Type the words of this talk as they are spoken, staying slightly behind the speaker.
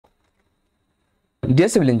Dear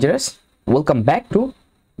Civil Engineers, welcome back to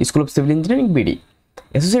School of Civil Engineering BD.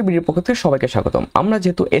 Associate বিডির পক্ষ থেকে সবাইকে স্বাগতম। আমরা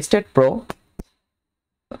যেহেতু স্টেড প্রো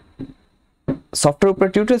সফটওয়্যার উপরে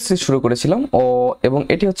টিউটোরিয়াল সিরিজ শুরু করেছিলাম এবং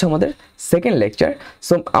এটি হচ্ছে আমাদের সেকেন্ড লেকচার।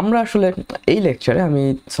 সো আমরা আসলে এই লেকচারে আমি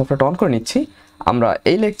সফটওয়্যারটা অন করে নিচ্ছি। আমরা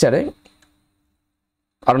এই লেকচারে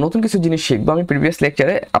আর নতুন কিছু জিনিস শিখবো। আমি প্রিভিয়াস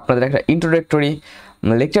লেকচারে আপনাদের একটা ইন্ট্রোডাক্টরি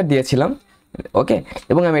লেকচার দিয়েছিলাম, ওকে,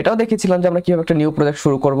 এবং আমি এটাও দেখেছিলাম যে আমরা কীভাবে একটা নিউ প্রজেক্ট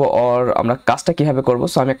শুরু করবো আর আমরা কাজটা কীভাবে করবো।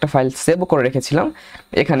 সো আমি একটা ফাইল সেভও করে রেখেছিলাম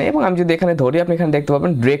এখানে, এবং আমি যদি এখানে ধরি আপনি এখানে দেখতে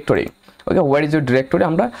পাবেন directory. Okay, where is your directory?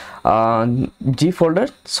 আমরা জি ফোল্ডার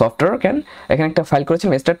সফটওয়্যার এখানে একটা ফাইল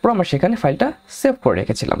করেছিলাম স্টার্ট প্রো, আমরা সেখানে ফাইলটা সেভ করে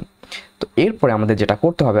রেখেছিলাম। তো এরপরে আমাদের যেটা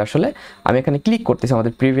করতে হবে, আসলে আমি এখানে ক্লিক করতেছি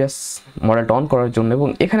আমাদের প্রিভিয়াস মডেলটা অন করার জন্য, এবং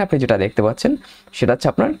এখানে আপনি যেটা দেখতে পাচ্ছেন সেটা হচ্ছে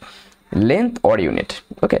আপনার length or unit.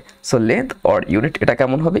 Okay, so length or unit এটা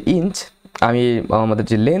কেমন হবে? ইঞ্চ। আমি আমাদের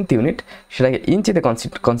যে লেন্থ ইউনিট সেটাকে ইঞ্চিতে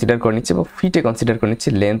কনসিডার করে নিচ্ছি এবং ফিটে কনসিডার করে নিচ্ছি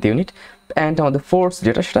লেন্থ ইউনিট, অ্যান্ড আমাদের ফোর্স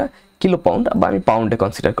যেটা সেটা কিলো পাউন্ড বা আমি পাউন্ডে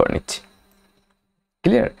কনসিডার করে নিচ্ছি।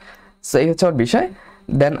 ক্লিয়ার? সো এই হচ্ছে আমার বিষয়।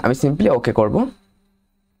 দেন আমি সিম্পলি ওকে করব।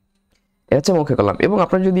 এটা হচ্ছে আমি ওকে করলাম। এবং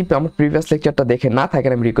আপনারা যদি আমার প্রিভিয়াস লেকচারটা দেখে না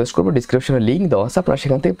থাকেন, আমি রিকোয়েস্ট করবো ডিসক্রিপশনে লিঙ্ক দেওয়া আছে, আপনারা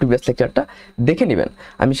সেখান থেকে প্রিভিয়াস লেকচারটা দেখে নেবেন।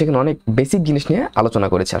 আমি সেখানে অনেক বেসিক জিনিস নিয়ে আলোচনা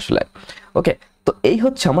করেছি আসলে। ওকে, তো এই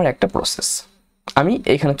হচ্ছে আমার একটা প্রসেস। আমি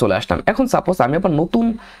এইখানে চলে আসলাম। এখন সাপোজ আমি আবার নতুন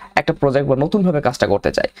একটা প্রজেক্ট বা নতুনভাবে কাজটা করতে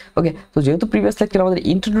চাই। ওকে, তো যেহেতু প্রিভিয়াস লেকচার আমাদের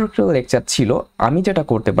ইন্ট্রোডাক্টরি লেকচার ছিল, আমি যেটা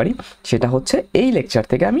করতে পারি সেটা হচ্ছে এই লেকচার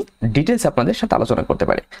থেকে আমি ডিটেলস আপনাদের সাথে আলোচনা করতে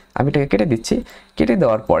পারি। আমি এটাকে কেটে দিচ্ছি। কেটে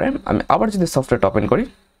দেওয়ার পরে আমি আবার যদি সফটওয়্যারটা ওপেন করি,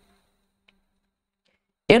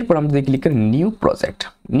 এরপর আমরা যদি ক্লিক করি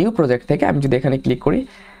নিউ প্রজেক্ট থেকে আমি যদি এখানে ক্লিক করি,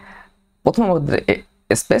 প্রথম আমাদের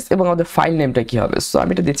স্পেস এবং আমাদের ফাইল নেমটা কি হবে? সো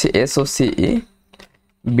আমি এটা দিচ্ছি SOCE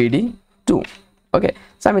BD2। ওকে,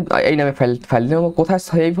 সো আমি এই নামে ফাইল নেব। কোথায়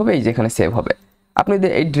সেভ হবে? এই যেখানে সেভ হবে। আপনি যদি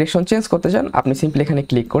এই ডিরেকশন চেঞ্জ করতে চান, আপনি সিম্পলি এখানে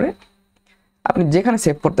ক্লিক করে আপনি যেখানে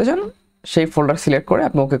সেভ করতে চান সেই ফোল্ডার সিলেক্ট করে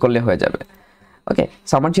আপনি ওকে করলে হয়ে যাবে। ওকে,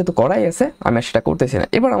 সো আমার যেহেতু করাই আছে আমি সেটা করতেছি না।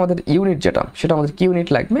 এবার আমাদের ইউনিট যেটা, সেটা আমাদের কি ইউনিট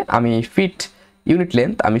লাগবে? আমি ফিট ইউনিট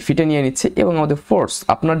লেন্থ আমি ফিটে নিয়ে নিচ্ছি, এবং আমাদের ফোর্স,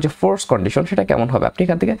 আপনার যে ফোর্স কন্ডিশন সেটা কেমন হবে? আপনি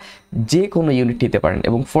এখান থেকে যে কোনো ইউনিট নিতে পারেন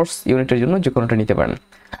এবং ফোর্স ইউনিটের জন্য যে কোনোটা নিতে পারেন।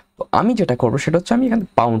 তো আমি যেটা করবো সেটা হচ্ছে আমি এখানে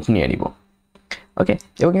পাউন্ড নিয়ে নিব। ওকে,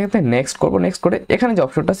 এবং এখান থেকে নেক্সট করবো। নেক্সট করে এখানে যে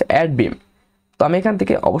অপশনটা আছে অ্যাড বিম, তো আমি এখান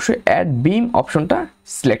থেকে অবশ্যই অ্যাড বিম অপশনটা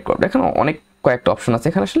সিলেক্ট করবো। এখানে অনেক কয়েকটা অপশন আছে,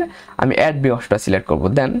 এখানে আসলে আমি অ্যাড বিম অপশনটা সিলেক্ট করবো।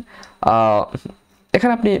 দেন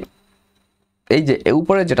এখানে আপনি এই যে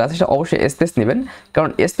উপরে যেটা আছে সেটা অবশ্যই স্পেস নেবেন, কারণ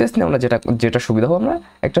স্পেস নিয়ে আমরা যেটা সুবিধা হবে, আমরা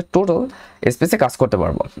একটা টোটাল স্পেসে কাজ করতে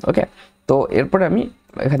পারবো। ওকে, তো এরপরে আমি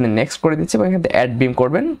এখানে নেক্সট করে দিচ্ছি এবং এখানে অ্যাড বিম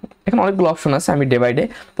করবেন। এখানে অনেকগুলো অপশন আছে, আমি ডে বাই ডে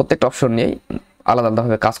প্রত্যেকটা অপশন নিয়েই আলাদা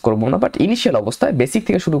আলাদাভাবে কাজ করবো না, বাট ইনিশিয়াল অবস্থায় বেসিক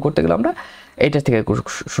থেকে শুরু করতে গেলে আমরা এইটা থেকে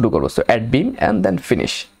শুরু করবো। So add beam and then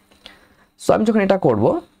finish. So আমি যখন এটা করবো,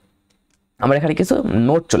 আমার এখানে কিছু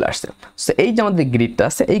নোট চলে আসছে। সো এই যে আমাদের গ্রিডটা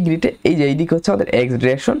আছে, এই গ্রিডে এই যে এই দিকে হচ্ছে আমাদের এক্স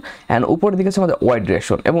ডিরেকশন, অ্যান্ড উপরের দিকে হচ্ছে আমাদের ওয়াই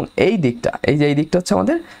ডিরেকশন, এবং এই দিকটা এই দিকটা হচ্ছে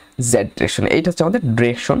আমাদের জেড ডিরেকশন, এইটা হচ্ছে আমাদের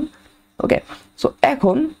ডিরেকশন। ওকে, সো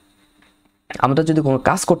এখন আমরা যদি কোনো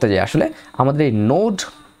কাজ করতে যাই, আসলে আমাদের এই নোড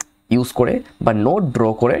ইউজ করে বা নোড ড্র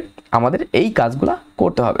করে আমাদের এই কাজগুলা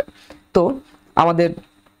করতে হবে। তো আমাদের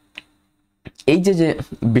এই যে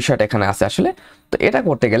বিষয়টা এখানে আছে আসলে, তো এটা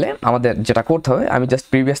করতে গেলে আমাদের যেটা করতে হবে, আমি জাস্ট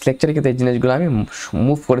প্রিভিয়াস লেকচারে কিন্তু এই জিনিসগুলো আমি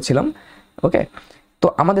মুভ করেছিলাম। ওকে, তো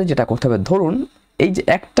আমাদের যেটা করতে হবে, ধরুন এই যে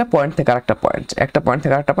একটা পয়েন্ট থেকে আরেকটা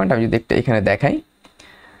পয়েন্ট, আমি যদি একটা এখানে দেখাই,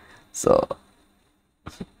 সো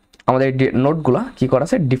আমাদের নোটগুলা কি করা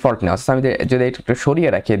আছে, ডিফল্ট নেওয়া আছে। আমি যদি এটা একটু সরিয়ে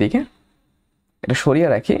রাখি, এদিকে এটা সরিয়ে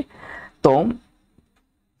রাখি, তো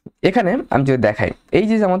এখানে আমি যদি দেখাই, এই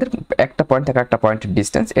যে আমাদের একটা পয়েন্ট থেকে একটা পয়েন্টের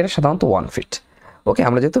ডিস্টেন্স, এটা সাধারণত 1 ফিট। ওকে,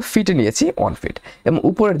 আমরা যেহেতু ফিটে নিয়েছি 1 ফিট, এবং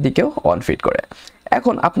উপরের দিকেও 1 ফিট করে।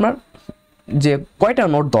 এখন আপনার যে কয়টা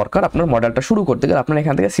নোট দরকার আপনার মডেলটা শুরু করতে গেলে আপনার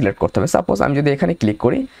এখান থেকে সিলেক্ট করতে হবে। সাপোজ আমি যদি এখানে ক্লিক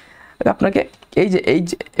করি, আপনাকে এই যে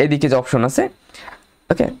এদিকে যে অপশন আছে,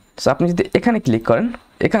 ওকে, সো আপনি যদি এখানে ক্লিক করেন,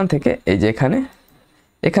 এখান থেকে এই যে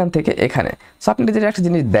এখান থেকে এখানে, সো আপনি যদি একটা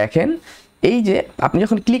জিনিস দেখেন, এই যে আপনি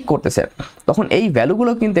যখন ক্লিক করতেছেন তখন এই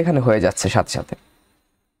ভ্যালুগুলো কিন্তু এখানে হয়ে যাচ্ছে সাথে সাথে।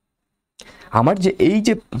 আমার যে এই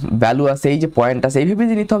যে ভ্যালু আছে, এই যে পয়েন্ট আছে, এইভাবে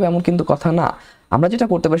যে নিতে হবে এমন কিন্তু কথা না। আমরা যেটা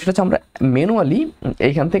করতে পারি সেটা হচ্ছে আমরা ম্যানুয়ালি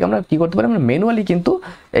এইখান থেকে আমরা কি করতে পারি, আমরা ম্যানুয়ালি কিন্তু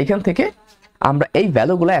এইখান থেকে আমরা এই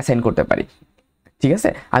ভ্যালুগুলো অ্যাসাইন করতে পারি। ঠিক আছে,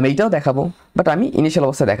 আমি এইটাও দেখাবো, বাট আমি ইনিশিয়াল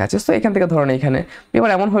অবস্থায় দেখাচ্ছি। তো এখান থেকে ধরেন এইখানে এবার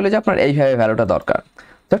এমন হলো যে আপনার এইভাবে ভ্যালুটা দরকার।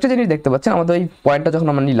 তো একটা জিনিস দেখতে পাচ্ছেন, আমাদের এই পয়েন্টটা যখন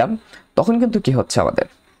আমরা নিলাম তখন কিন্তু কি হচ্ছে, আমাদের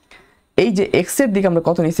এই যে এক্স এর দিকে আমরা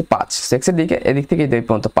কত নিয়েছি 5, এক্স এর দিকে এদিক থেকে এই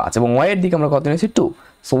পর্যন্ত 5, এবং ওয়াই এর দিকে আমরা কত নিয়েছি 2।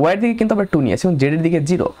 সো ওয়াই এর দিকে কিন্তু আমরা 2 নিয়েছি, এবং জেড এর দিকে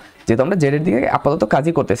 0, যেহেতু আমরা জেড এর দিকে আপাতত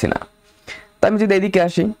কাজই করতেছি না। তো আমি যদি এদিকে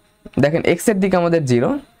আসি, দেখেন x এর দিকে আমাদের 0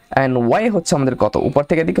 এন্ড y হচ্ছে আমাদের কত, উপর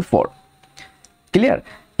থেকে দিকে 4। ক্লিয়ার?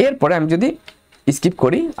 এরপরে আমি যদি স্কিপ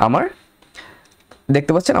করি, আমার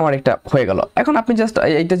দেখতে পাচ্ছেন আমার একটা হয়ে গেল। এখন আপনি জাস্ট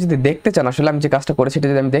এইটা যদি দেখতে চান, আসলে আমি যে কাজটা করেছি সেটা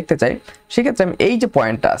যদি আমি দেখতে চাই, সেক্ষেত্রে আমি এই যে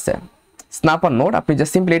পয়েন্টটা আছে স্ন্যাপার নোড, আপনি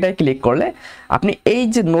জাস্ট সিম্পলি এটাই ক্লিক করলে আপনি এই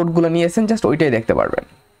যে নোটগুলো নিয়েছেন জাস্ট ওইটাই দেখতে পারবেন।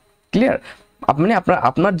 ক্লিয়ার? আপনি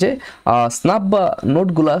আপনার যে স্ন্যাপ বা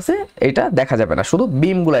নোটগুলো আছে এটা দেখা যাবে না, শুধু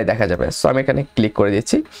বিমগুলাই দেখা যাবে। সো আমি এখানে ক্লিক করে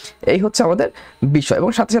দিচ্ছি। এই হচ্ছে আমাদের বিষয়, এবং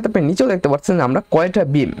সাথে সাথে আপনি নিচেও দেখতে পাচ্ছেন যে আমরা কয়টা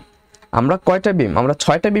বিম, আমরা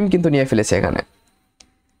 6টা বিম কিন্তু নিয়ে ফেলেছি এখানে।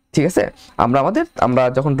 ঠিক আছে, আমরা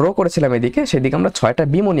যখন ড্র করেছিলাম এদিকে, সেদিকে আমরা 6টা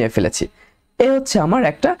বিমও নিয়ে ফেলেছি। এই হচ্ছে আমার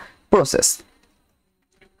একটা process.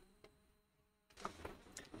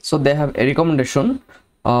 So they have a recommendation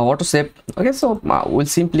what to save. Okay, so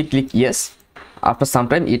we'll simply click yes. After some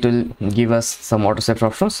time it will give us some auto save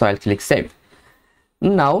options, so I'll click save.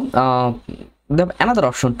 Now they have another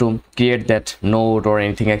option to create that node or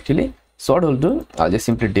anything actually. So what I'll do, I'll just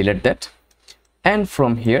simply delete that, and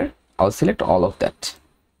from here I'll select all of that.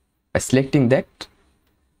 By selecting that,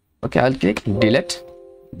 okay, I'll click delete,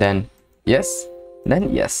 then yes, then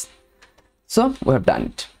yes. So we have done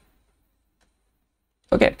it.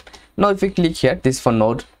 Okay, now if we click here, this for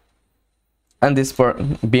node, and this for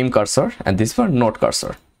beam cursor, and this for node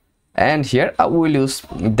cursor, and here I will use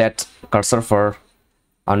that cursor for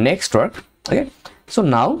our next work. Okay, so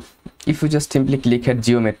now if you just simply click here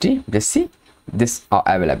geometry, just see this are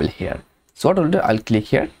available here. So what I'll do, I'll click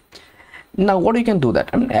here. Now what you can do that,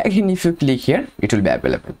 I mean, again if you click here it will be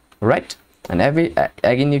available, right? And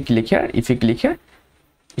again you click here, if you click here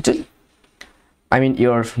it will, I mean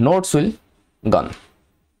your nodes will gone.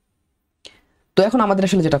 তো এখন আমাদের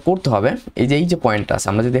আসলে যেটা করতে হবে, এই যে পয়েন্টটা আছে,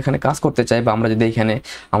 আমরা যদি এখানে কাজ করতে চাই, বা আমরা যদি এখানে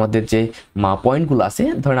আমাদের যে পয়েন্টগুলো আছে,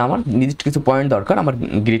 ধরেন আমার নির্দিষ্ট কিছু পয়েন্ট দরকার, আমার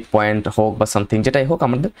গ্রিড পয়েন্ট হোক বা সামথিং যেটাই হোক,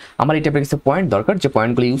 আমার এই টাইপের কিছু পয়েন্ট দরকার, যে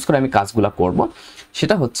পয়েন্টগুলো ইউজ করে আমি কাজগুলো করব।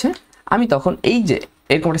 সেটা হচ্ছে আমি তখন এই যে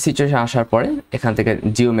এরকম একটা সিচুয়েশন আসার পরে এখান থেকে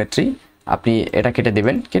জিওমেট্রি আপনি এটা কেটে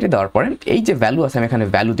দেবেন, কেটে দেওয়ার পরে এই যে ভ্যালু আছে আমি এখানে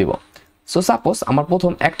ভ্যালু দিব। সো সাপোজ আমার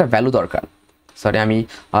প্রথম একটা ভ্যালু দরকার, সরি আমি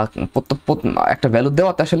একটা ভ্যালু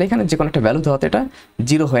দেওয়াতে আসলে এখানে যে কোনো একটা ভ্যালু দেওয়াতে এটা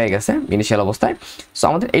 0 হয়ে গেছে ইনিশিয়াল অবস্থায়। সো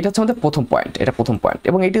আমাদের এটা হচ্ছে আমাদের প্রথম পয়েন্ট, এটা প্রথম পয়েন্ট,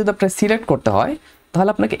 এবং এটি যদি আপনার সিলেক্ট করতে হয় তাহলে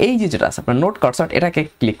আপনাকে এই যে যেটা আছে আপনার নোট কার্সর, এটাকে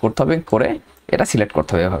ক্লিক করতে হবে, করে এটা সিলেক্ট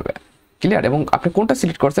করতে হবে। ক্লিয়ার? এবং আপনি কোনটা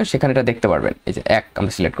সিলেক্ট করছেন সেখানে এটা দেখতে পারবেন। এই যে 1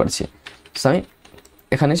 আমরা সিলেক্ট করেছি, সো আমি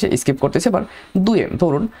এখানে এসে স্কিপ করতেছি। এবার 2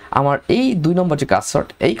 ধরুন আমার এই 2 নম্বর যে কার্সর,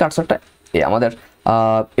 এই কার্সরটা আমাদের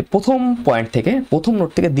প্রথম পয়েন্ট থেকে, প্রথম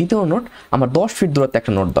নোট থেকে দ্বিতীয় নোট আমার 10 ফিট দূরত্বে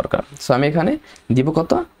একটা নোট দরকার। সো আমি এখানে দিব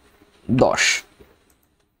কত, 10।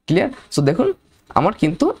 ক্লিয়ার? সো দেখুন আমার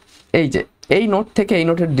কিন্তু এই যে এই নোট থেকে এই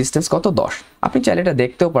নোটের ডিস্টেন্স কত, 10। আপনি চাইলে এটা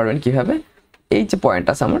দেখতেও পারবেন কিভাবে, এই যে পয়েন্ট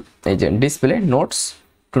আছে আমার, এই যে display notes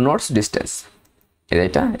two notes distance,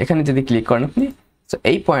 এটা এখানে যদি ক্লিক করেন আপনি, সো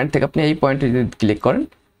এই পয়েন্ট থেকে আপনি এই পয়েন্টে যদি ক্লিক করেন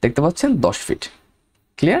দেখতে পাচ্ছেন 10 ফিট।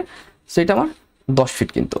 ক্লিয়ার? সো এটা আমার 10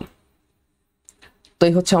 ফিট কিন্তু। তো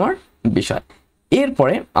এই হচ্ছে আমার বিষয়।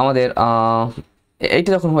 এরপরে আমাদের এইটা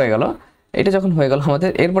যখন হয়ে গেল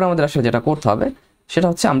আমাদের, এরপরে আমাদের আসলে যেটা করতে হবে সেটা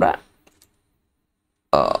হচ্ছে আমরা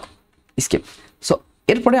স্কিপ। সো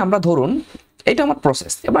এরপরে আমরা ধরুন এটা আমার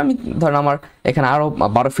প্রসেস, এবার আমি ধরেন আমার এখানে আরও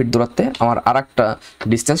 12 ফিট দূরত্বে আমার আর একটা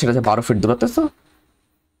ডিস্টেন্স, সেটা হচ্ছে 12 ফিট দূরত্বে। সো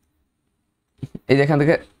এই যে এখান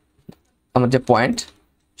থেকে আমার যে পয়েন্ট,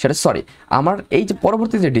 সেটা সরি আমার এই যে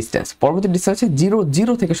পরবর্তী ডিস্টেন্স হচ্ছে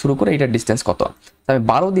 0 থেকে শুরু করে এইটার ডিস্টেন্স কত, আমি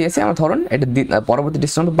 12 দিয়েছি, আমার ধরুন এটা পরবর্তী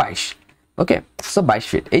ডিস্টেন্স হলো 22। ওকে, সো 22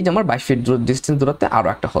 ফিট, এই যে আমার 22 ফিট ডিস্টেন্স দূরত্বে আরও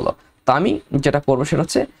একটা হলো। তো আমি যেটা করবো সেটা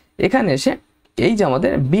হচ্ছে এখানে এসে এই যে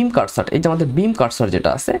আমাদের বিম কার্সর, যেটা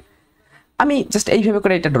আছে আমি জাস্ট এইভাবে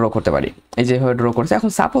করে এটা ড্র করতে পারি, এই যেভাবে ড্র করছে। এখন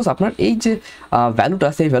সাপোজ আপনার এই যে ভ্যালুটা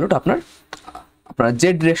আছে, এই ভ্যালুটা আপনার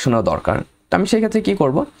জেড ডিরেকশনেও দরকার। তো আমি সেই ক্ষেত্রে কী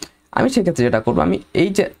করবো, যেটা করবো, আমি এই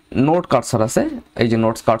যে নোট কার্সর আছে, এই যে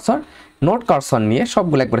নোট কার্সর নিয়ে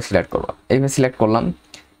সবগুলো একবারে সিলেক্ট করবো। এইভাবে সিলেক্ট করলাম।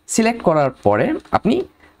 সিলেক্ট করার পরে আপনি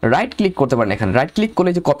রাইট ক্লিক করতে পারেন, এখানে রাইট ক্লিক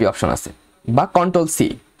করলে যে কপি অপশন আছে, বা control C.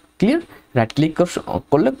 Clear? Right click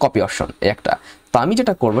করলে কপি অপশন একটা। তো আমি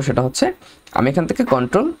যেটা করবো সেটা হচ্ছে আমি এখান থেকে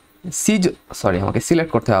কন্ট্রোল সি, সরি আমাকে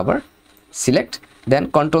সিলেক্ট করতে হবে, আবার সিলেক্ট, দেন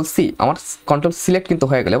কন্ট্রোল সি, আমার কন্ট্রোল সিলেক্ট কিন্তু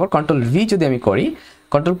হয়ে গেলে, এবার কন্ট্রোল ভি যদি আমি করি,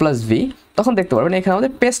 কন্ট্রোল প্লাস ভি, তখন দেখতে পারবেন এখানে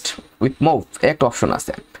আমাদের পেস্ট উইথ মুভ একটা অপশন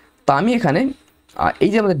আছে। তো আমি এখানে এই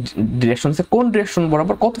যে আমাদের ডিরেকশন আছে, কোন ডিরেকশন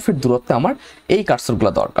বরাবর কত ফিট দূরত্বে আমার এই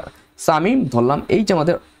কার্সরগুলো দরকার। সো আমি ধরলাম এই যে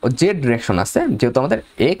আমাদের জেড ডিরেকশন আছে, যেহেতু আমাদের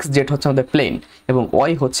এক্স জেড হচ্ছে আমাদের প্লেন এবং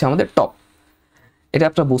ওয়াই হচ্ছে আমাদের টপ, এটা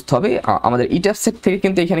আপনার বুঝতে হবে। আমাদের ইটাপসেট থেকে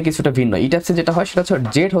কিন্তু এখানে কিছুটা ভিন্ন। ইটাপসে যেটা হয় সেটা হচ্ছে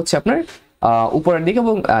জেড হচ্ছে আপনার উপরের দিকে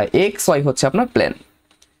এবং এক্স ওয়াই হচ্ছে আপনার প্লেন।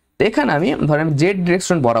 তো এখানে আমি ধরেন জেড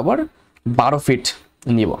ডিরেকশন বরাবর 12 ফিট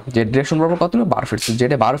নিব, জেড ডিরেকশন বরাবর কত নিব 12 ফিট,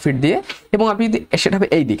 জেডে 12 ফিট দিয়ে, এবং আপনি যদি সেটা হবে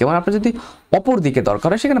এই দিকে, মানে আপনার যদি অপর দিকে দরকার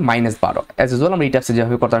হয় সেখানে -12 অ্যাজ ইউজুয়াল আমরা ইটাপসে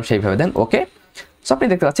যেভাবে করতাম সেইভাবে দেন। ওকে, সো আপনি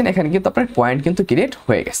দেখতে পাচ্ছেন এখানে কিন্তু আপনার পয়েন্ট কিন্তু ক্রিয়েট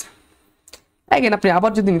হয়ে গেছে। অ্যাগেন আপনি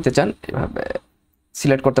আবার যদি নিতে চান এভাবে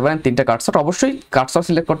সিলেক্ট করতে পারেন 3টা কার্সর, অবশ্যই কার্সর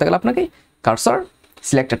সিলেক্ট করতে গেলে আপনাকে কার্সর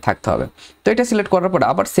সিলেক্টেড থাকতে হবে। তো এটা সিলেক্ট করার পর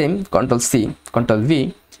আবার same control C control V,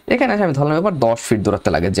 এখানে আমি ধরলাম এবার 10 ফিট দূরত্বে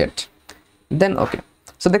লাগে জেড, দেন ওকে।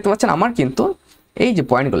 সো দেখতে পাচ্ছেন আমার কিন্তু এই যে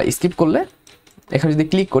পয়েন্টগুলো স্কিপ করলে এখানে যদি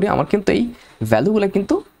ক্লিক করি আমার কিন্তু এই ভ্যালুগুলো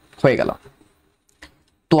কিন্তু হয়ে গেল।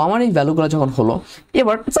 তো আমার এই ভ্যালুগুলো যখন হলো,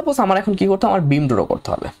 এবার সাপোজ আমার এখন কি করতে হবে, আমার বিম ড্র করতে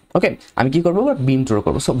হবে। ওকে, আমি কি করবো, এবার বিম ড্র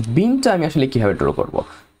করবো। সো বিমটা আমি আসলে কিভাবে ড্র করব,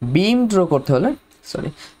 বিম ড্র করতে হলে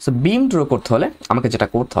বিম ড্র করতে হলে আমাকে যেটা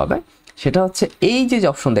করতে হবে সেটা হচ্ছে এই যে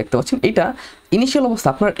অপশন দেখতে পাচ্ছেন, এটা ইনিশিয়াল অবস্থা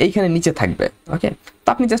আপনার এইখানে নিচে থাকবে। ওকে, তো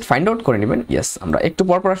আপনি জাস্ট ফাইন্ড আউট করে নেবেন। ইয়েস, আমরা একটু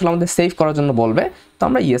পর আসলে আমাদের সেভ করার জন্য বলবে, তো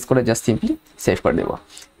আমরা ইয়েস করে জাস্ট সিম্পলি সেভ করে দেবো।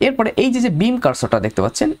 এরপরে এই যে বিম কার্সরটা দেখতে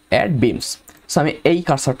পাচ্ছেন, অ্যাড বিমস, সো আমি এই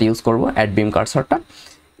কার্সরটা ইউজ করব, অ্যাড বিম কার্সরটা।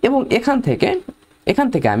 এবং এখান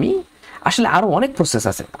থেকে আমি আসলে আরও অনেক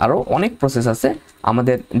প্রসেস আছে,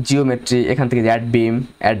 আমাদের জিওমেট্রি, এখান থেকে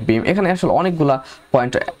অ্যাড বিম, এখানে আসলে অনেকগুলা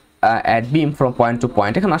point, add beam from point two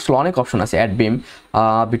point, এখানে আসলে অনেক অপশন আছে, অ্যাড বিম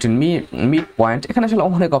বিটুইন মিড পয়েন্ট, এখানে আসলে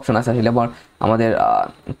অনেক অপশন আছে আসলে। আবার আমাদের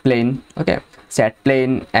প্লেন, ওকে, সেট প্লেন,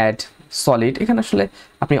 অ্যাড সলিড, এখানে আসলে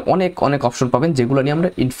আপনি অনেক অপশন পাবেন, যেগুলো নিয়ে আমরা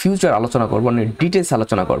ইন ফিউচার আলোচনা করবো, ডিটেলস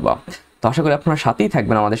আলোচনা করবো। তো আশা করি আপনারা সাথেই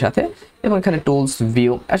থাকবেন আমাদের সাথে। এবং এখানে টুলস,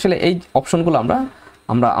 ভিউ, আসলে এই অপশনগুলো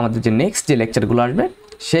আমরা আমাদের যে নেক্সট যে লেকচারগুলো আসবে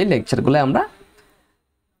সেই লেকচারগুলো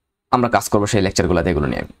আমরা কাজ করবো, সেই লেকচারগুলো এগুলো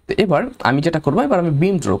নিয়ে। তো এবার আমি যেটা করবো, এবার আমি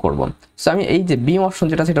বিম ড্র করবো। সো আমি এই যে বিম অপশন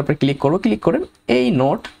যেটা সেটার উপরে ক্লিক করবো, ক্লিক করে এই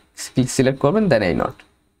নোট সিলেক্ট করবেন, দেন এই নোট,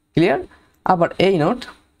 ক্লিয়ার। আবার এই নোট,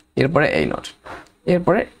 এরপরে এই নোট,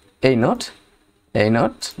 এরপরে এই নোট,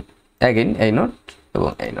 অ্যাগেন এই নোট এবং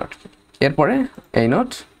এই নোট, এরপরে এই নোট,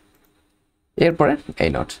 এরপরে এই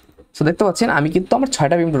নোট। সো দেখতে পাচ্ছেন আমি কিন্তু আমার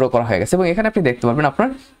 6টা বিম ড্র করা হয়ে গেছে। এবং এখানে আপনি দেখতে পারবেন আপনার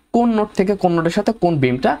কোন নোট থেকে কোন নোটের সাথে কোন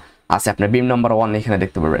বিমটা আছে, আপনার বিম নাম্বার 1 এখানে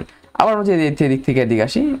দেখতে পারবেন। আবার আমরা যদি এদিক থেকে এদিকে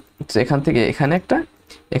আসি, এখান থেকে এখানে একটা,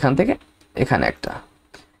 এখান থেকে এখানে একটা,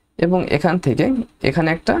 এবং এখান থেকে এখানে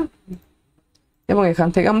একটা, এবং এখান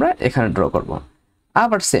থেকে আমরা এখানে ড্র করব।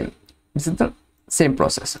 আবার সেম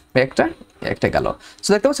প্রসেস, একটা গেল। সো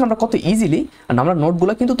দেখতে পাচ্ছি আমরা কত ইজিলি আমরা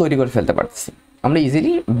নোটগুলো কিন্তু তৈরি করে ফেলতে পারতেছি, আমরা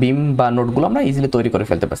ইজিলি বিম বা নোটগুলো আমরা ইজিলি তৈরি করে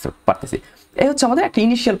ফেলতে পারতেছি। এই হচ্ছে আমাদের একটা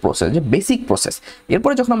ইনিশিয়াল প্রসেস, যে বেসিক প্রসেস।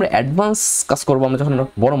 এরপরে যখন আমরা অ্যাডভান্স কাজ করবো, আমরা যখন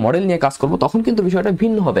বড় মডেল নিয়ে কাজ করব, তখন কিন্তু বিষয়টা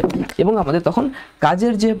ভিন্ন হবে, এবং আমাদের তখন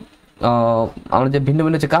কাজের যে আমরা যে ভিন্ন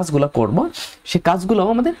যে কাজগুলো করব, সেই কাজগুলোও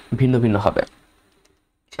আমাদের ভিন্ন হবে।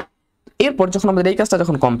 এরপর যখন আমাদের এই কাজটা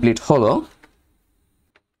যখন কমপ্লিট হলো,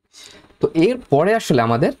 তো এরপরে আসলে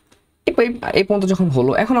আমাদের এই পর্যন্ত যখন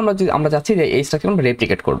হলো, এখন আমরা যাচ্ছি যে এই স্ট্রাকচার আমরা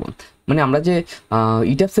রেপ্লিকেট করব। মানে আমরা যে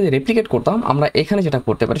ইটাপসে যে রেপ্লিকেট করতাম, আমরা এখানে যেটা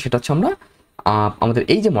করতে পারি সেটা হচ্ছে আমরা আমাদের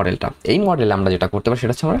এই যে মডেলটা, এই মডেলে আমরা যেটা করতে পারি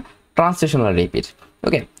সেটা হচ্ছে আমরা ট্রান্সলেশনাল রিপিট।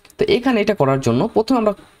 ওকে, তো এখানে এটা করার জন্য প্রথমে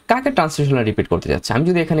আমরা কাকে ট্রান্সলেশনাল রিপিট করতে যাচ্ছি, আমি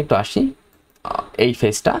যদি এখানে একটু আসি, এই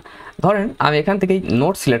ফেজটা ধরেন আমি এখান থেকে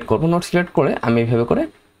নোট সিলেক্ট করব, নোট সিলেক্ট করে আমি এইভাবে করে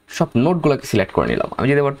সব নোটগুলোকে সিলেক্ট করে নিলাম। আমি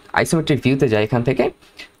যদি এবার আইসোমেট্রিক ভিউতে যাই এখান থেকে,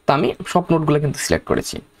 তো আমি সব নোটগুলো কিন্তু সিলেক্ট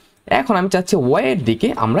করেছি। এখন আমি চাচ্ছি ওয়াইয়ের দিকে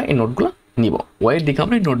আমরা এই নোটগুলো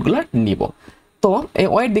নিব, তো এই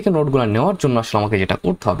ওয়াইয়ের দিকে নোটগুলো নেওয়ার জন্য আসলে আমাকে যেটা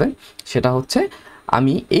করতে হবে সেটা হচ্ছে,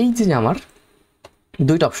 আমি এই যে আমার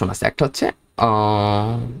দুইটা অপশন আছে, একটা হচ্ছে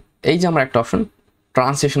এই যে আমার একটা অপশন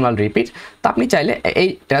ট্রান্সলেশনাল রিপিট। তো আপনি চাইলে এই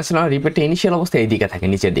ট্রান্সলেশনাল রিপিটটা ইনিশিয়াল অবস্থায় এই দিকে থাকে,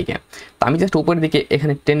 নিচের দিকে। তো আমি জাস্ট উপরের দিকে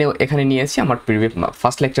এখানে টেনে এখানে নিয়ে এসেছি আমার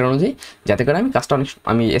ফার্স্ট লেকচার অনুযায়ী, যাতে করে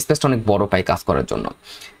আমি স্পেসটা অনেক বড় পাই কাজ করার জন্য।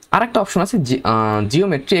 আরেকটা অপশন আছে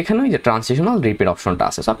জিওমেট্রি, এখানেও যে ট্রান্সলেশনাল রিপিট অপশনটা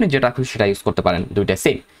আছে, সো আপনি যেটা খুশি সেটা ইউজ করতে পারেন, দুইটা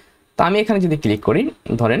সেম। তো আমি এখানে যদি ক্লিক করি,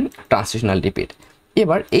 ধরেন ট্রান্সলেশনাল রিপিট,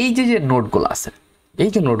 এবার এই যে নোটগুলো আছে,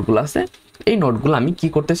 এই নোটগুলো আমি কি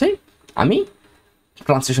করতে চাই, আমি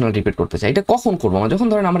ট্রান্সলেশনাল রিপিট করতে চাই। এটা কখন করবো, যখন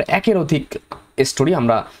ধরেন আমরা একের অধিক স্টোরি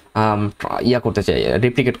আমরা করতে চাই,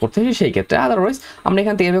 রেপ্লিকেট করতে চাই, সেই ক্ষেত্রে। আদারওয়াইজ আমরা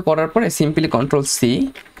এখান থেকে এভাবে করার পরে সিম্পলি কন্ট্রোল সি,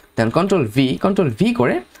 দেন কন্ট্রোল ভি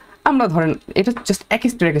করে আমরা ধরেন এটা জাস্ট এক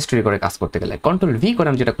স্টোরি করে কাজ করতে গেলে কন্ট্রোল ভি করে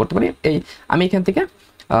আমি যেটা করতে পারি, আমি এখান থেকে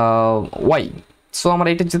ওয়াই, সো আমার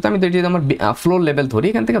এটা যেহেতু আমি যদি আমার ফ্লোর লেভেল ধরি,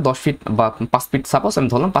 এখান থেকে 10 ফিট বা 5 ফিট, সাপোজ আমি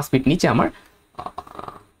ধরলাম 5 ফিট নিচে আমার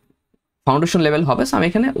ফাউন্ডেশন লেভেল হবে, সো আমি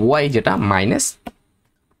এখানে ওয়াই যেটা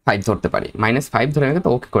 -5 ধরতে পারি, -5 ধরে আমি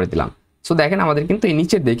ওকে করে দিলাম। সো দেখেন আমাদের কিন্তু এই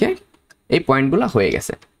নিচের দিকে এই পয়েন্টগুলো হয়ে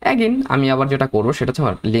গেছে। অ্যাগেন আমি আবার যেটা করবো সেটা হচ্ছে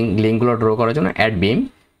আমার লিঙ্কগুলো ড্র করার জন্য অ্যাড বিম,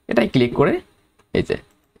 এটাই ক্লিক করে এই যে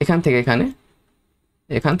এখান থেকে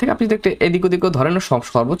এখান থেকে আপনি দেখতে এদিক ওদিক ধরেন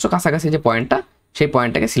সর্বোচ্চ কাছাকাছি যে পয়েন্টটা সেই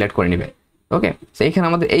পয়েন্টটাকে সিলেক্ট করে নেবে। ওকে, তো এইখানে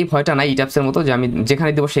আমাদের এই ভয়টা নাই ইটাপসের মতো যে আমি যেখানে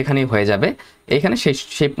দেবো সেখানেই হয়ে যাবে, এইখানে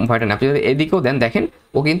সেই ভয়টা নেই। আপনি যদি এদিকেও দেন দেখেন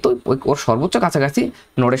ও কিন্তু ওর সর্বোচ্চ কাছাকাছি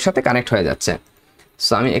নোডের সাথে কানেক্ট হয়ে যাচ্ছে।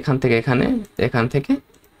 সো আমি এখান থেকে এখানে, এখান থেকে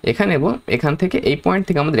এখানে এবং এখান থেকে এই পয়েন্ট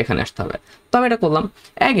থেকে আমাদের এখানে আসতে হবে। তো আমি এটা করলাম,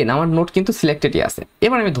 অ্যাগেন আমার নোট কিন্তু সিলেক্টেডই আছে।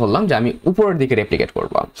 এবার আমি ধরলাম যে আমি উপরের দিকে রেপ্লিকেট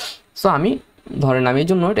করব। সো আমি ধরেন আমি এই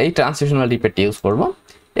জন্য এই ট্রান্সলেশনাল রিপিট ইউজ করব।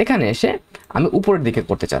 এখানে এসে আমি উপরের দিকে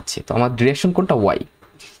করতে চাচ্ছি, তো আমার ডিরেকশন কোনটা ওয়াই,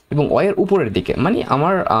 এবং ওয়ের উপরের দিকে মানে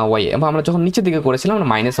আমার ওয়াই, এবং আমরা যখন নিচের দিকে করেছিলাম আমরা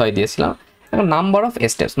মাইনাস ওয়াই দিয়েছিলাম। এখন নাম্বার অফ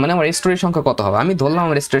স্টেপস মানে আমার স্টোরির সংখ্যা কত হবে, আমি ধরলাম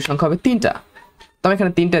আমার স্টোরির সংখ্যা হবে 3টা। তো আমি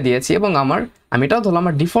এখানে 3টা দিয়েছি, এবং আমি এটাও ধরলাম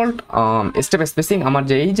আমার ডিফল্ট স্টেপ স্পেসিং আমার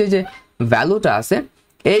যে এই যে ভ্যালুটা আছে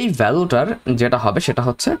এই ভ্যালুটার যেটা হবে সেটা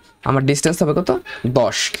হচ্ছে আমার ডিস্টেন্স হবে কত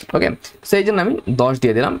 10। ওকে, সো এই জন্য আমি 10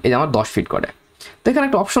 দিয়ে দিলাম, এই যে আমার 10 ফিট করে। তো এখানে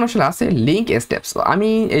একটা অপশন আসলে আছে লিঙ্ক স্টেপস, আমি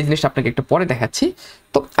এই জিনিসটা আপনাকে একটু পরে দেখাচ্ছি।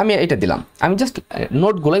 তো আমি এটা দিলাম, আমি জাস্ট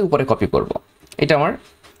নোটগুলোই উপরে কপি করব, এটা আমার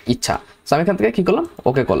ইচ্ছা। সো আমি এখান থেকে কী করলাম,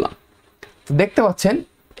 ওকে করলাম। তো দেখতে পাচ্ছেন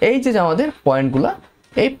এই যে আমাদের পয়েন্টগুলো,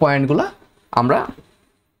 এই পয়েন্টগুলো আমরা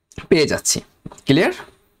পেয়ে যাচ্ছি। ক্লিয়ার?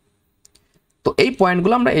 তো এই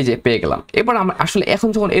পয়েন্টগুলো আমরা এই যে পেয়ে গেলাম। এবার আমরা আসলে এখন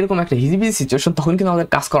যখন এরকম একটা হিজিবিজি সিচুয়েশন, তখন কিন্তু আমাদের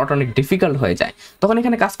কাজ করাটা অনেক ডিফিকাল্ট হয়ে যায়। তখন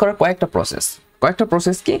এখানে কাজ করার কয়েকটা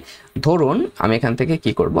প্রসেস কি, ধরুন আমি এখান থেকে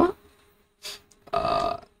কি করব,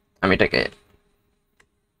 আমি এটাকে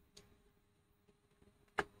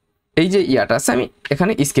এই যে ইয়াটা আছে আমি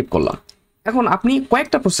এখানে স্কিপ করলাম। এখন আপনি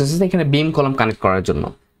কয়েকটা প্রসেস আছে এখানে বিম কলাম কানেক্ট করার জন্য।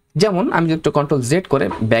 যেমন আমি যদি একটু কন্ট্রোল জেড করে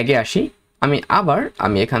ব্যাগে আসি,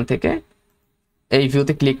 আমি এখান থেকে এই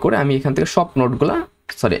ভিউতে ক্লিক করে আমি এখান থেকে সব নোটগুলা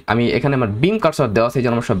আমি এখানে আমার বিম কার্সর দেওয়া আছে, এই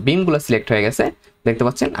জন্য আমার সব বিমগুলো সিলেক্ট হয়ে গেছে দেখতে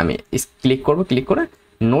পাচ্ছেন। আমি ক্লিক করে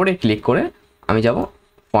নোডে ক্লিক করে আমি যাব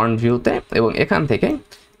ফ্রন্ট ভিউতে, এবং এখান থেকে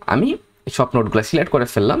আমি সব নোটগুলো সিলেক্ট করে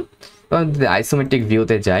ফেললাম। এবং যদি আইসোমেট্রিক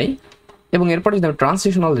ভিউতে যাই এবং এরপরে যদি আমি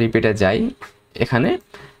ট্রান্সলেশনাল রিপিটে যাই এখানে,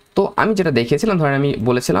 তো আমি যেটা দেখিয়েছিলাম, ধরেন আমি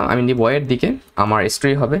বলেছিলাম আমি নিব ওয়ের দিকে, আমার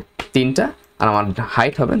স্টোরি হবে 3টা আর আমার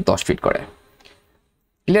হাইট হবে 10 ফিট করে।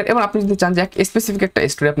 ক্লিয়ার? এবার আপনি যদি চান যে স্পেসিফিক একটা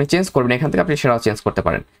স্টোরি আপনি চেঞ্জ করবেন, এখান থেকে আপনি সেটাও চেঞ্জ করতে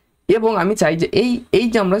পারেন। এবং আমি চাই যে এই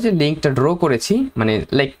যে আমরা যে লিঙ্কটা ড্র করেছি মানে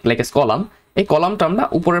লাইক এস কলাম, এই কলামটা আমরা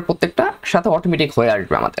উপরের প্রত্যেকটা সাথে অটোমেটিক হয়ে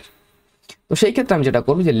আসবে আমাদের। তো সেই ক্ষেত্রে আমি যেটা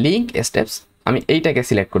করবো যে লিঙ্ক স্টেপস, আমি এইটাকে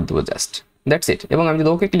সিলেক্ট করে দেবো জাস্ট, দ্যাটস ইট। এবং আমি যদি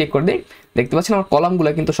ওকে ক্লিক করে দিই দেখতে পাচ্ছেন আমার কলামগুলো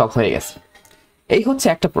কিন্তু সব হয়ে গেছে। এই হচ্ছে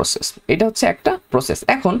একটা প্রসেস, এটা হচ্ছে একটা প্রসেস।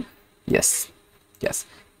 এখন ইয়েস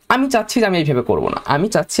আমি চাচ্ছি যে আমি এইভাবে করবো না, আমি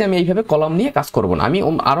চাচ্ছি আমি এইভাবে কলাম নিয়ে কাজ করবো না, আমি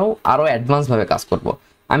আরও অ্যাডভান্সভাবে কাজ করব।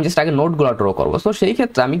 আমি জাস্ট আগে নোটগুলো ড্র করবো। তো সেই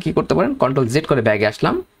ক্ষেত্রে আমি কি করতে পারেন, কন্ট্রোল জেড করে ব্যাগে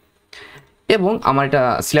আসলাম, এবং আমার এটা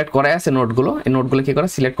সিলেক্ট করা আছে নোটগুলো, এই নোটগুলো কি করা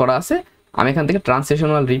সিলেক্ট করা আছে। আমি এখান থেকে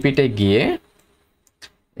ট্রান্সলেশনাল রিপিটে গিয়ে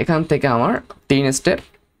এখান থেকে আমার 3 স্টেপ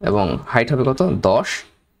এবং হাইট হবে কত 10,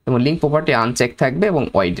 এবং লিঙ্ক প্রপার্টি আনচেক থাকবে এবং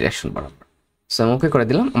ওয়াই ডিরেকশন বরাবর। সো আমি ওকে করে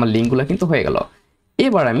দিলাম, আমার লিঙ্কগুলো কিন্তু হয়ে গেল।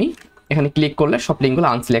 এবার আমি এখানে ক্লিক করলে সব লিঙ্কগুলো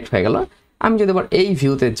আনসিলেক্ট হয়ে গেল। আমি যদি এবার এই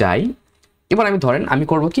ভিউতে যাই, এবার আমি ধরেন আমি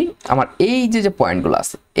করব কি, আমার এই যে পয়েন্টগুলো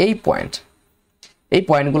আছে এই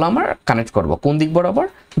পয়েন্টগুলো আমার কানেক্ট করব কোন দিক বরাবর,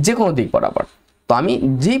 যে কোনো দিক বরাবর। তো আমি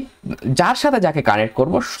যার সাথে যাকে কানেক্ট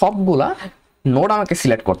করব সবগুলা নোট আমাকে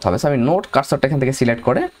সিলেক্ট করতে হবে। সো আমি নোট কার্সরটা এখান থেকে সিলেক্ট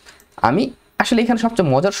করে আমি আসলে এখানে সবচেয়ে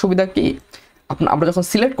মজার সুবিধা কি, আমরা যখন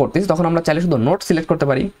সিলেক্ট করতেছি তখন আমরা চাইলে শুধু নোট সিলেক্ট করতে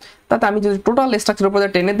পারি। তাতে আমি যদি টোটাল স্ট্রাকচারের উপরে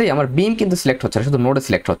টেনে দিই আমার বিম কিন্তু সিলেক্ট হচ্ছে না, শুধু নোটে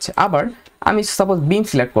সিলেক্ট হচ্ছে। আবার আমি সাপোজ বিম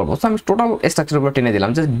সিলেক্ট করবো, তো আমি টোটাল স্ট্রাকচারের উপরে টেনে দিলাম,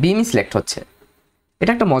 জাস্ট বিমই সিলেক্ট হচ্ছে।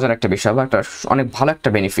 এটা একটা মজার একটা বিষয় বা একটা অনেক ভালো একটা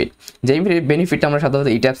বেনিফিট, যে বেনিফিটটা আমরা সাধারণত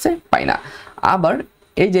ইট্যাপসে পাই না। আবার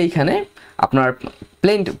এই যে এইখানে আপনার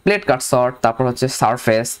প্লেট কাটসর, তারপর হচ্ছে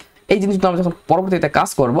সারফেস, এই জিনিসগুলো আমরা যখন পরবর্তীতে কাজ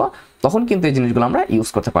করব তখন কিন্তু এই জিনিসগুলো আমরা ইউজ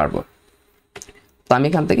করতে পারবো। তো আমি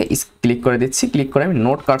এখান থেকে ক্লিক করে দিচ্ছি, ক্লিক করে আমি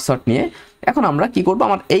নোট কার্সর নিয়ে এখন আমরা কি করব,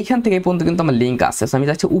 আমার এইখান থেকে এই পর্যন্ত কিন্তু আমার লিঙ্ক আছে। আমি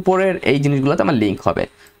চাচ্ছি উপরের এই জিনিসগুলোতে আমার লিঙ্ক হবে।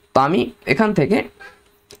 তো আমি এখান থেকে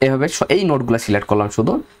এভাবে এই নোটগুলো সিলেক্ট করলাম,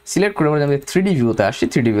 শুধু সিলেক্ট করে আমি 3D ভিউতে আসি,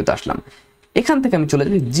 3D ভিউতে আসলাম। এখান থেকে আমি চলে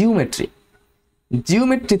যাবো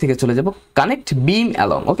জিওমেট্রি থেকে চলে যাব কানেক্ট বিম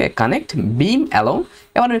অ্যালং। ওকে, কানেক্ট বিম অ্যালং।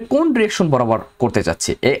 এবার আমি কোন ডিরেকশন বরাবর করতে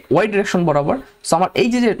চাচ্ছি, ওয়াই ডিরেকশন বরাবর। সো আমার এই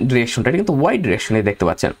যে ডিরেকশনটা এটা কিন্তু ওয়াই ডিরেকশনে দেখতে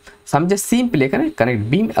পাচ্ছেন। সো আমি জাস্ট সিম্পলি এখানে কানেক্ট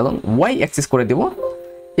বিম অ্যালং ওয়াই অ্যাক্সিস করে দেব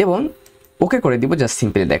এবং ওকে করে দিব। জাস্ট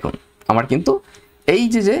সিম্পলি দেখুন আমার কিন্তু এই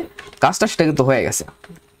যে কাজটা সেটা কিন্তু হয়ে গেছে।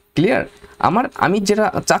 ক্লিয়ার? আমি যেটা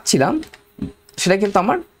চাচ্ছিলাম সেটা কিন্তু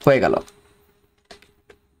আমার হয়ে গেল,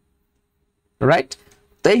 রাইট?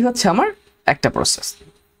 তো এই হচ্ছে আমার একটা প্রসেস।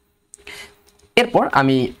 এরপর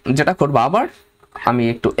আমি যেটা করবো, আবার আমি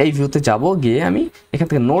একটু এই ভিউতে যাব, গিয়ে আমি এখান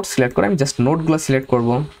থেকে নোট সিলেক্ট করে আমি জাস্ট নোটগুলো সিলেক্ট করব।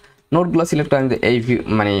 নোটগুলো সিলেক্ট করে আমি এই ভিউ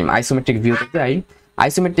মানে আইসোমেট্রিক ভিউতে যাই,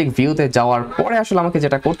 আইসোমেট্রিক ভিউতে যাওয়ার পরে আসলে আমাকে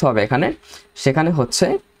যেটা করতে হবে এখানে, সেখানে হচ্ছে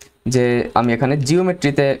যে আমি এখানে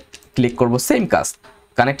জিওমেট্রিতে ক্লিক করব, সেম কাজ,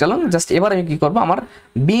 কানেক্ট অ্যালং। জাস্ট এবার আমি কি করব, আমার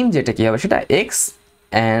বিম যেটা কি হবে সেটা এক্স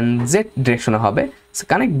অ্যান্ড জেড ডিরেকশনে হবে।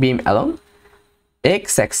 Connect beam along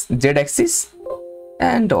x Z Axis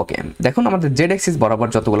and okay. দেখুন আমাদের জেড অ্যাক্সিস বরাবর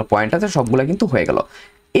যতগুলো পয়েন্ট আছে সবগুলো কিন্তু হয়ে গেল।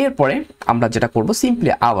 এরপরে আমরা যেটা করব,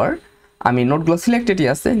 সিম্পলি আবার আমি নোটগুলো সিলেক্টেডই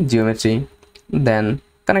আছে, geometry, then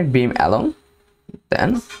connect beam along,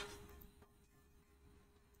 then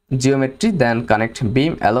geometry, then connect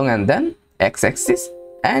beam along and then x-axis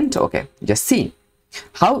and okay. Just see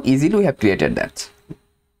how easily we have created that.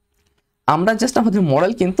 আমরা জাস্ট আমাদের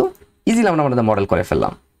মডেল কিন্তু ইজিলি আমরা আমাদের মডেল করে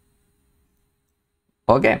ফেললাম।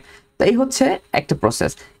 ওকে, তো এই হচ্ছে একটা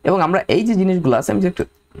প্রসেস। এবং আমরা এই যে জিনিসগুলো আছে, আমি যে একটু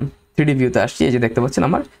 3D ভিউতে আসছি, এই যে দেখতে পাচ্ছেন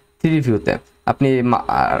আমার 3D ভিউতে আপনি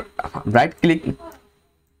রাইট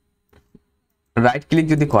ক্লিক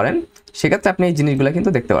যদি করেন সেক্ষেত্রে আপনি এই জিনিসগুলো কিন্তু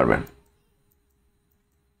দেখতে পারবেন।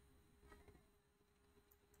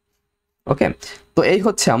 ওকে, তো এই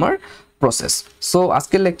হচ্ছে আমার প্রসেস। সো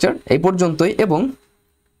আজকের লেকচার এই পর্যন্তই, এবং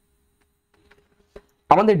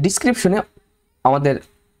আমাদের ডিসক্রিপশনে আমাদের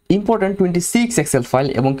ইম্পর্টেন্ট 26 এক্সেল ফাইল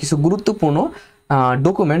এবং কিছু গুরুত্বপূর্ণ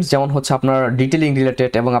ডকুমেন্টস, যেমন হচ্ছে আপনার ডিটেলিং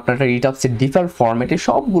রিলেটেড এবং আপনার ইটাবসের ডিফারেন্ট ফরম্যাটে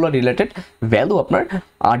সবগুলো রিলেটেড ভ্যালু আপনার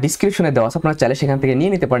ডিসক্রিপশনে দেওয়া আছে, আপনারা চাইলে সেখান থেকে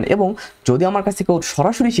নিয়ে নিতে পারেন। এবং যদি আমার কাছে কেউ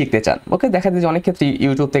সরাসরি শিখতে চান, ওকে, দেখা যায় যে অনেক ক্ষেত্রে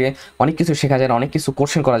ইউটিউব থেকে অনেক কিছু শেখা যায় না, অনেক কিছু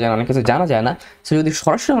কোশ্চেন করা যায় না, অনেক কিছু জানা যায় না। সো যদি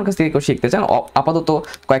সরাসরি আমার কাছ থেকে কেউ শিখতে চান, আপাতত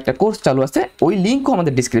কয়েকটা কোর্স চালু আছে, ওই লিঙ্কও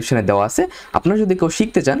আমাদের ডিসক্রিপশনে দেওয়া আছে। আপনারা যদি কেউ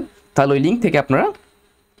শিখতে চান তাহলে ওই লিঙ্ক থেকে আপনারা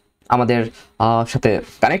আমাদের সাথে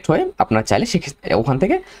কানেক্ট হয়ে আপনারা চাইলে ওখান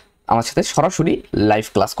থেকে আমার সাথে সরাসরি লাইভ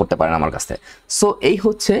ক্লাস করতে পারেন আমার কাছে। সো এই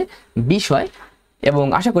হচ্ছে বিষয়, এবং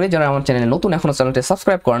আশা করি যারা আমার চ্যানেলে নতুন এখনও চ্যানেলটি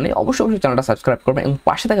সাবস্ক্রাইব করেনি অবশ্যই চ্যানেলটা সাবস্ক্রাইব করবেন এবং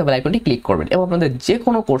পাশে থাকা বেল আইকনটি ক্লিক করবেন, এবং আপনাদের যে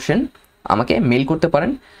কোনো কোশ্চেন আমাকে মেইল করতে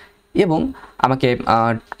পারেন এবং আমাকে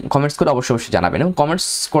কমেন্টস করে অবশ্যই জানাবেন, এবং কমেন্টস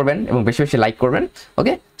করবেন এবং বেশি বেশি লাইক করবেন।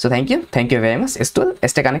 ওকে, so thank you very much.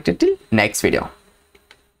 Stay connected till next video.